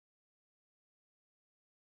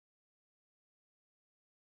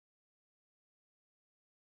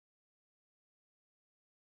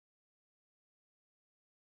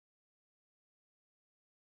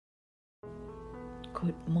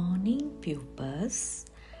Good morning, pupils.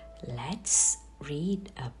 Let's read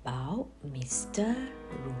about Mr.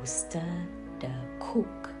 Rooster the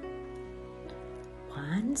cook.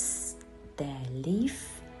 Once there lived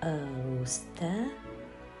a rooster,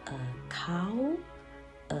 a cow,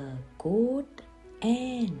 a goat,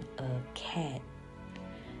 and a cat.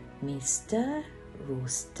 Mr.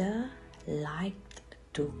 Rooster liked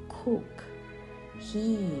to cook.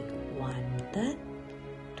 He wanted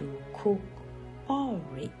to cook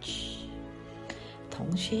porridge.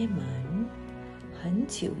 同学们，很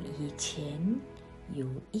久以前有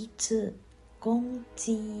一只公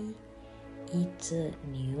鸡，一只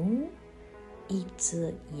牛，一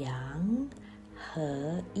只羊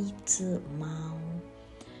和一只猫。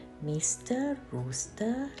Mr.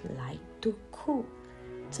 Rooster liked to cook.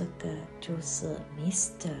 这个就是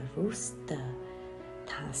Mr. Rooster，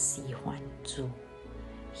 他喜欢煮。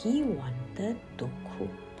He wanted to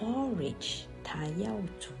cook porridge. 他要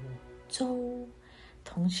煮粥。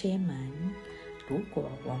同学们，如果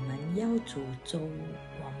我们要煮粥，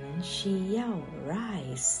我们需要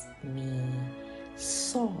rice 米、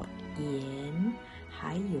salt 盐，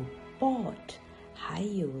还有 board， 还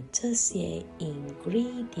有这些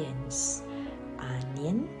ingredients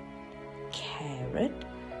onion, carrot,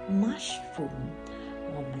 mushroom。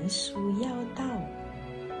 我们需要到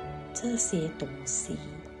这些东西，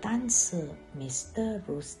但是 Mr.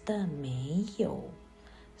 Rooster 没有，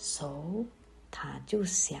所以他就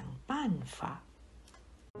想办法。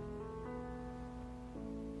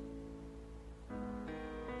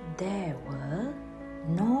There were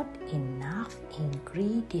not enough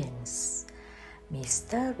ingredients.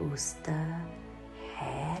 Mr. Rooster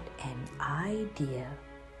had an idea.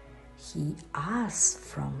 He asked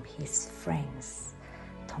from his friends.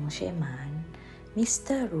 同学们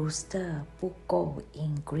，Mr. Rooster 不够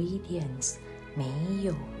ingredients， 没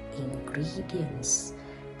有 ingredients，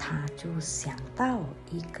 他就想到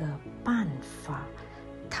一个办法，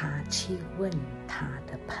他去问他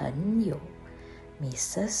的朋友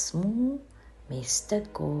Mrs. Moo、Mr.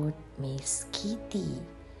 Goat、Miss Kitty。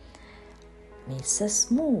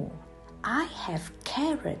 Mrs. Moo, I have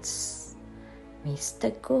carrots.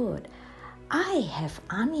 Mr. Goat, I have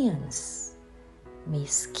onions.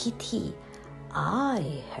 Miss Kitty,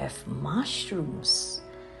 I have mushrooms.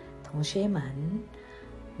 同学们，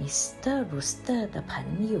 Mr. Rooster 的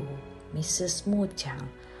朋友 Mrs. Moo 讲，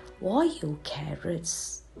我有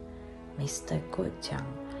carrots。 Mr. Goat 讲，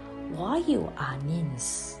我有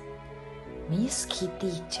onions。 Miss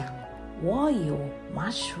Kitty 讲，我有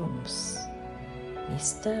mushrooms。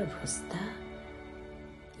 Mr. Rooster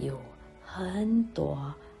有很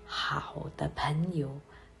多好的朋友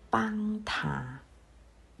帮他。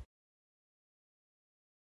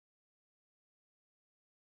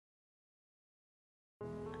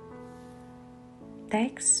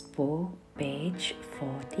Textbook page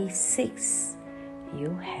 46.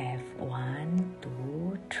 You have 1,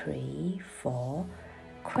 2, 3, 4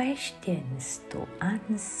 questions to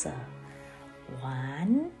answer.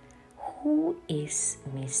 1. Who is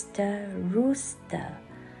Mr. Rooster?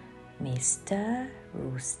 Mr.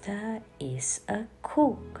 Rooster is a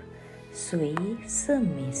cook. 谁是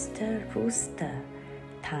Mr. Rooster?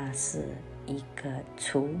 他是一个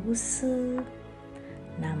厨师。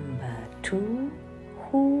Number 2.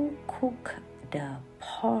 Who cooked the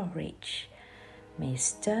porridge?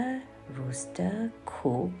 Mr. Rooster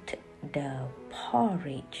cooked the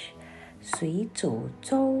porridge. 谁煮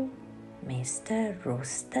粥？ Mr.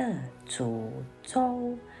 Rooster 煮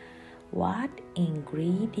粥。What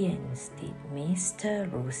ingredients did Mr.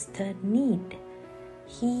 Rooster need?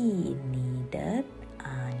 He needed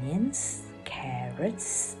onions,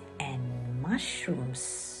 carrots, and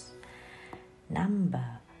mushrooms.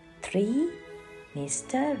 Number 3.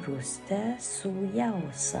 Mr. Rooster 需要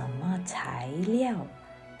什么材料？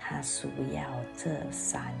他需要这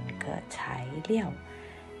3个材料。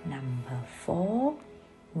Number 4.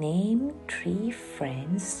 Name 3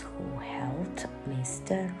 friends who helped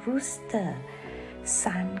Mr. Rooster.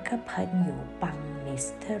 3个朋友帮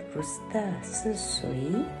Mr. Rooster 是谁？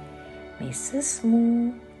 Mrs.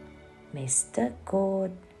 Moo, Mr.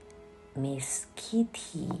 Goat, Miss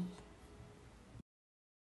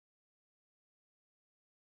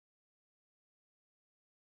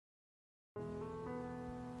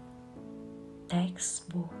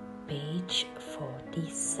page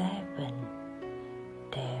 47.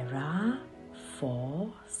 There are 4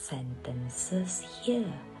 sentences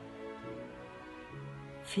here.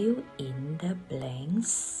 Fill in the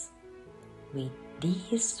blanks with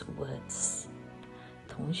these words.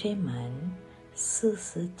 同学们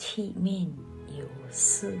，47面有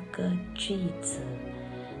4个句子，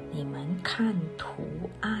你们看图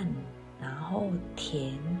案，然后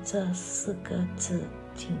填这4个字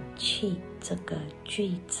进去这个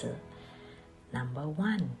句子。Number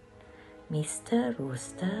 1. Mr.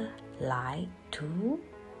 Rooster liked to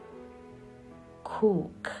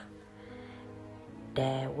cook.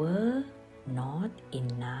 There were not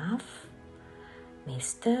enough.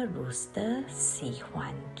 Mr. Rooster 喜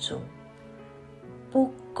欢煮，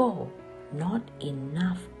不够 not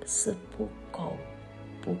enough 是不够，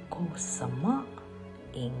不够什么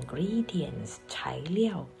ingredients 材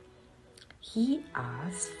料。He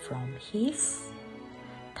asked from his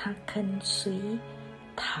他跟随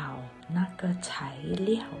讨那个材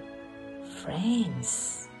料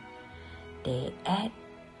friends. They ate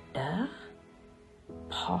the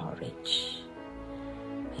porridge.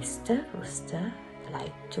 Mr. Rooster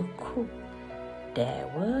liked to cook. There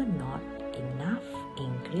were not enough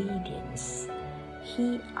ingredients.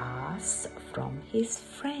 He asked from his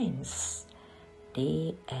friends.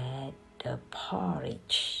 They ate the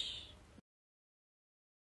porridge.